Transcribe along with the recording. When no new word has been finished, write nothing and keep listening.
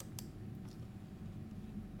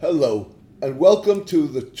Hello, and welcome to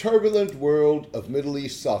the turbulent world of Middle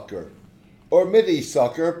East soccer, or Mideast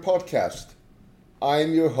Soccer podcast.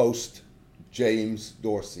 I'm your host, James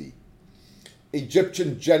Dorsey.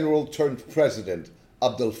 Egyptian General turned President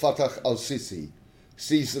Abdel Fattah al-Sisi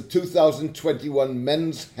sees the 2021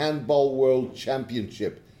 Men's Handball World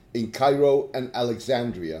Championship in Cairo and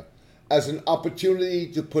Alexandria as an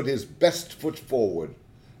opportunity to put his best foot forward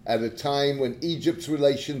at a time when Egypt's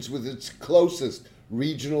relations with its closest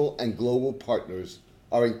regional and global partners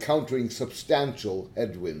are encountering substantial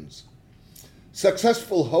headwinds.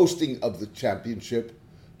 Successful hosting of the championship,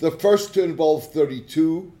 the first to involve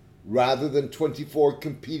 32 rather than 24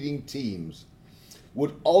 competing teams,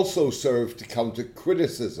 would also serve to counter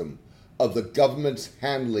criticism of the government's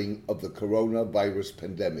handling of the coronavirus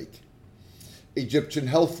pandemic. Egyptian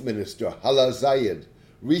Health Minister Hala Zayed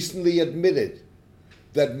recently admitted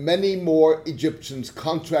that many more Egyptians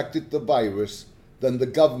contracted the virus than the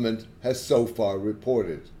government has so far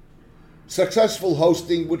reported. Successful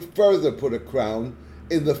hosting would further put a crown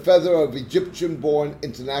in the feather of Egyptian-born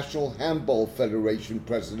International Handball Federation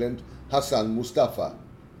President Hassan Mustafa.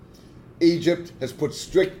 Egypt has put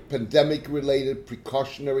strict pandemic-related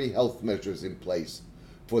precautionary health measures in place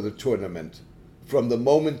for the tournament from the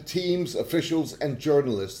moment teams, officials, and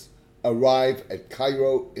journalists arrive at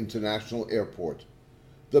Cairo International Airport.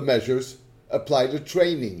 The measures apply to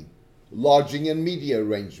training, lodging and media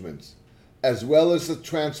arrangements, as well as the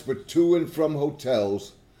transfer to and from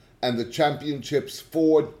hotels and the championship's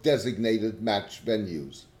 4 designated match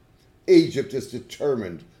venues. Egypt is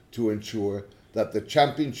determined to ensure that the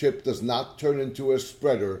championship does not turn into a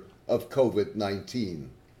spreader of COVID-19.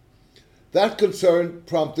 That concern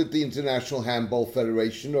prompted the International Handball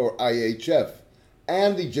Federation, or IHF,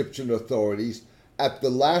 and Egyptian authorities at the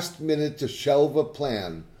last minute to shelve a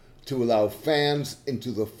plan to allow fans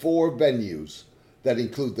into the 4 venues that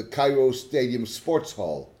include the Cairo Stadium Sports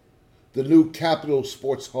Hall, the new Capital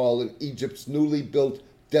Sports Hall in Egypt's newly built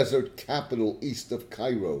desert capital east of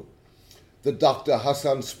Cairo, the Dr.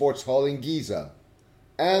 Hassan Sports Hall in Giza,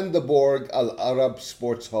 and the Borg Al Arab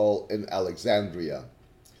Sports Hall in Alexandria.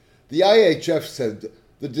 The IHF said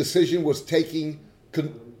the decision was taken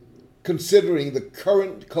considering the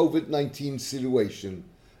current COVID-19 situation,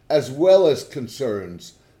 as well as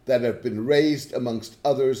concerns that have been raised, amongst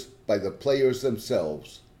others, by the players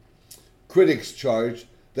themselves. Critics charge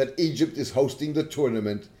that Egypt is hosting the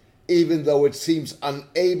tournament even though it seems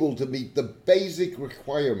unable to meet the basic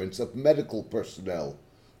requirements of medical personnel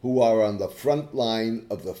who are on the front line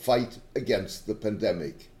of the fight against the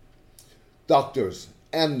pandemic. Doctors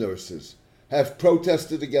and nurses have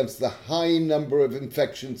protested against the high number of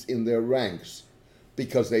infections in their ranks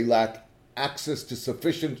because they lack access to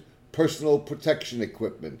sufficient personal protection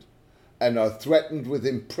equipment and are threatened with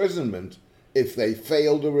imprisonment if they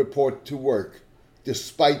fail to report to work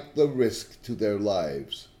despite the risk to their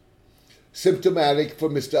lives. Symptomatic for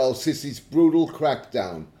Mr. al-Sisi's brutal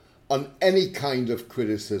crackdown on any kind of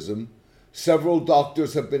criticism, several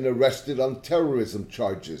doctors have been arrested on terrorism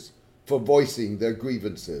charges for voicing their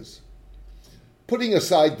grievances. Putting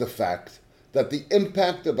aside the fact that the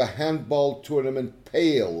impact of a handball tournament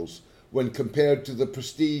pales when compared to the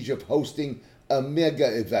prestige of hosting a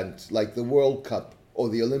mega event like the World Cup or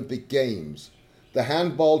the Olympic Games, the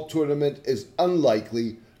handball tournament is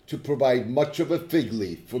unlikely to provide much of a fig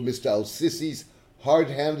leaf for Mr. al-Sisi's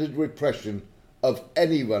hard-handed repression of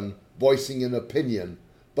anyone voicing an opinion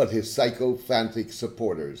but his sycophantic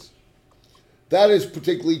supporters. That is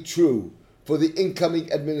particularly true for the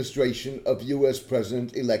incoming administration of U.S.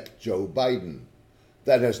 President-elect Joe Biden,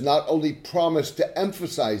 that has not only promised to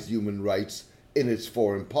emphasize human rights in its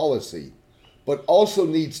foreign policy, but also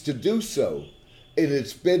needs to do so in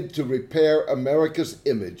its bid to repair America's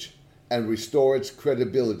image and restore its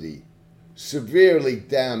credibility, severely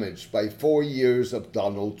damaged by 4 years of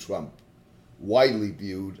Donald Trump, widely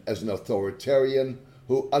viewed as an authoritarian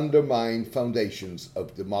who undermined foundations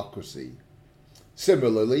of democracy.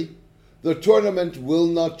 Similarly, the tournament will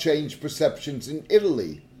not change perceptions in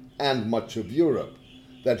Italy and much of Europe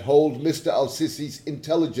that hold Mr. al-Sisi's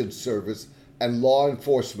intelligence service and law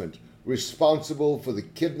enforcement responsible for the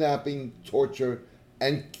kidnapping, torture,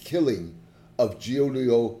 and killing of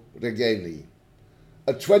Giulio Regeni,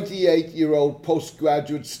 a 28-year-old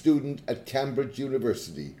postgraduate student at Cambridge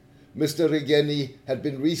University. Mr. Regeni had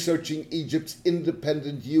been researching Egypt's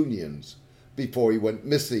independent unions before he went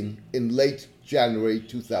missing in late January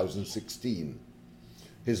 2016.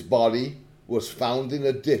 His body was found in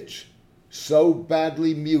a ditch, so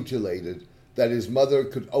badly mutilated that his mother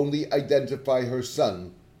could only identify her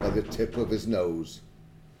son by the tip of his nose.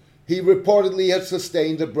 He reportedly had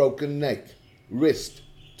sustained a broken neck, wrist,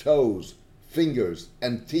 toes, fingers,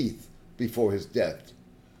 and teeth before his death,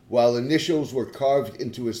 while initials were carved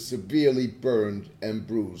into his severely burned and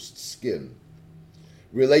bruised skin.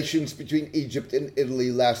 Relations between Egypt and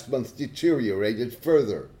Italy last month deteriorated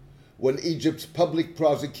further when Egypt's public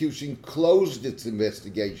prosecution closed its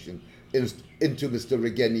investigation into Mr.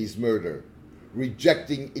 Regheni's murder,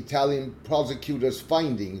 rejecting Italian prosecutors'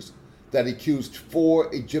 findings that accused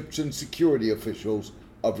 4 Egyptian security officials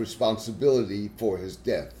of responsibility for his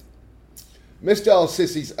death. Mr.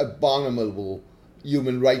 al-Sisi's abominable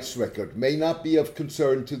human rights record may not be of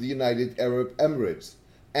concern to the United Arab Emirates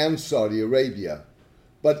and Saudi Arabia,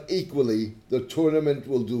 but equally, the tournament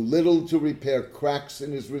will do little to repair cracks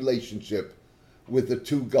in his relationship with the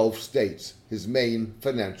 2 Gulf states, his main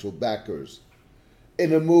financial backers.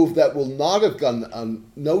 In a move that will not have gone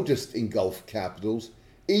unnoticed in Gulf capitals,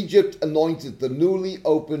 Egypt anointed the newly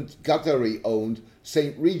opened Qatari-owned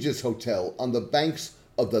St. Regis Hotel on the banks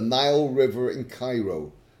of the Nile River in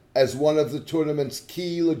Cairo as one of the tournament's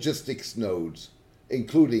key logistics nodes,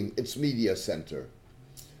 including its media center.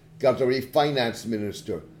 Qatari Finance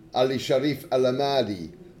Minister Ali Sharif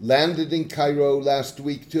Al-Hamadi landed in Cairo last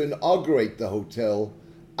week to inaugurate the hotel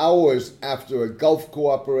hours after a Gulf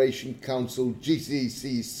Cooperation Council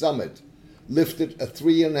GCC summit lifted a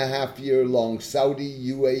 3.5-year-long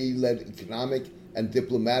Saudi-UAE-led economic and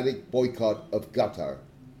diplomatic boycott of Qatar,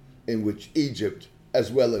 in which Egypt,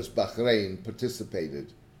 as well as Bahrain,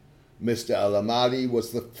 participated. Mr. Al-Hamadi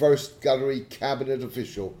was the first Qatari cabinet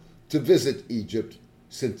official to visit Egypt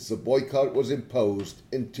since the boycott was imposed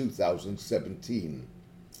in 2017.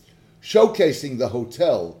 Showcasing the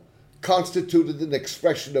hotel constituted an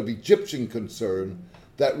expression of Egyptian concern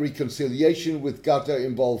that reconciliation with Qatar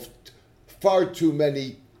involved far too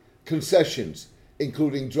many concessions,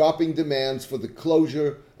 including dropping demands for the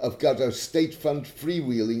closure of Qatar's state-funded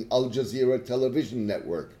freewheeling Al Jazeera television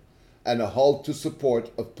network and a halt to support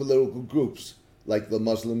of political groups like the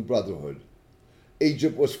Muslim Brotherhood.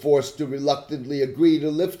 Egypt was forced to reluctantly agree to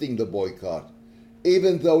lifting the boycott,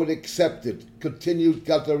 even though it accepted continued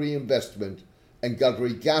Qatari investment and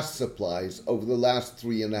Qatari gas supplies over the last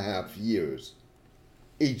 3.5 years.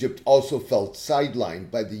 Egypt also felt sidelined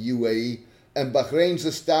by the UAE and Bahrain's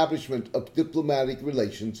establishment of diplomatic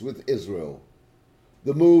relations with Israel.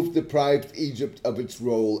 The move deprived Egypt of its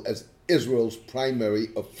role as Israel's primary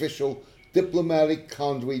official diplomatic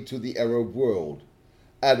conduit to the Arab world,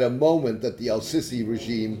 at a moment that the al-Sisi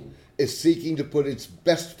regime is seeking to put its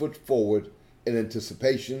best foot forward in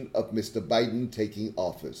anticipation of Mr. Biden taking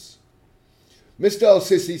office. Mr.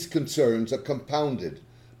 al-Sisi's concerns are compounded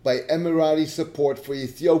by Emirati support for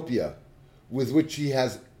Ethiopia, with which he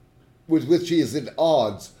is at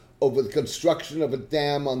odds over the construction of a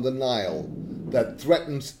dam on the Nile that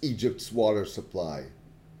threatens Egypt's water supply.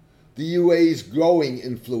 The UAE's growing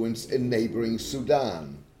influence in neighboring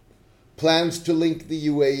Sudan, plans to link the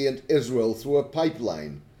UAE and Israel through a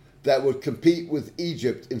pipeline that would compete with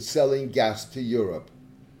Egypt in selling gas to Europe,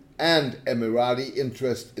 and Emirati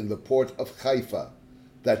interest in the port of Haifa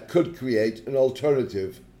that could create an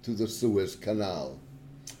alternative to the Suez Canal.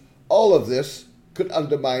 All of this could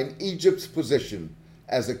undermine Egypt's position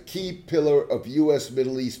as a key pillar of U.S.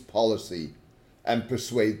 Middle East policy and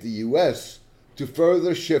persuade the U.S. to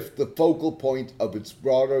further shift the focal point of its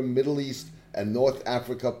broader Middle East and North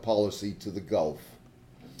Africa policy to the Gulf.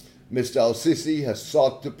 Mr. al-Sisi has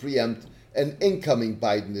sought to preempt an incoming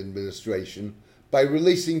Biden administration by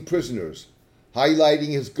releasing prisoners, highlighting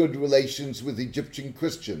his good relations with Egyptian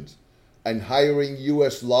Christians, and hiring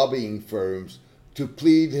U.S. lobbying firms to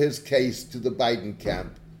plead his case to the Biden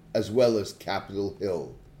camp as well as Capitol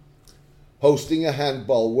Hill. Hosting a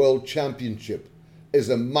handball world championship is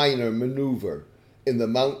a minor maneuver in the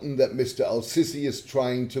mountain that Mr. al-Sisi is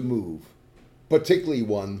trying to move, particularly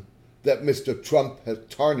one that Mr. Trump has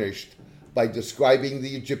tarnished by describing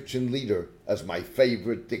the Egyptian leader as my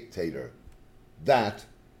favorite dictator. That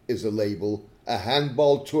is a label a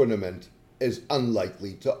handball tournament is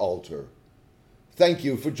unlikely to alter. Thank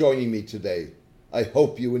you for joining me today. I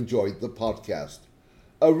hope you enjoyed the podcast.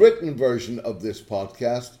 A written version of this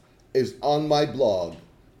podcast is on my blog,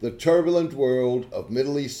 The Turbulent World of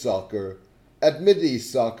Middle East Soccer, at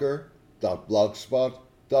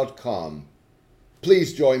mideastsoccer.blogspot.com.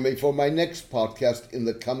 Please join me for my next podcast in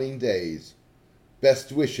the coming days.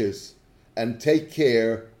 Best wishes, and take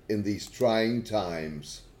care in these trying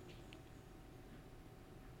times.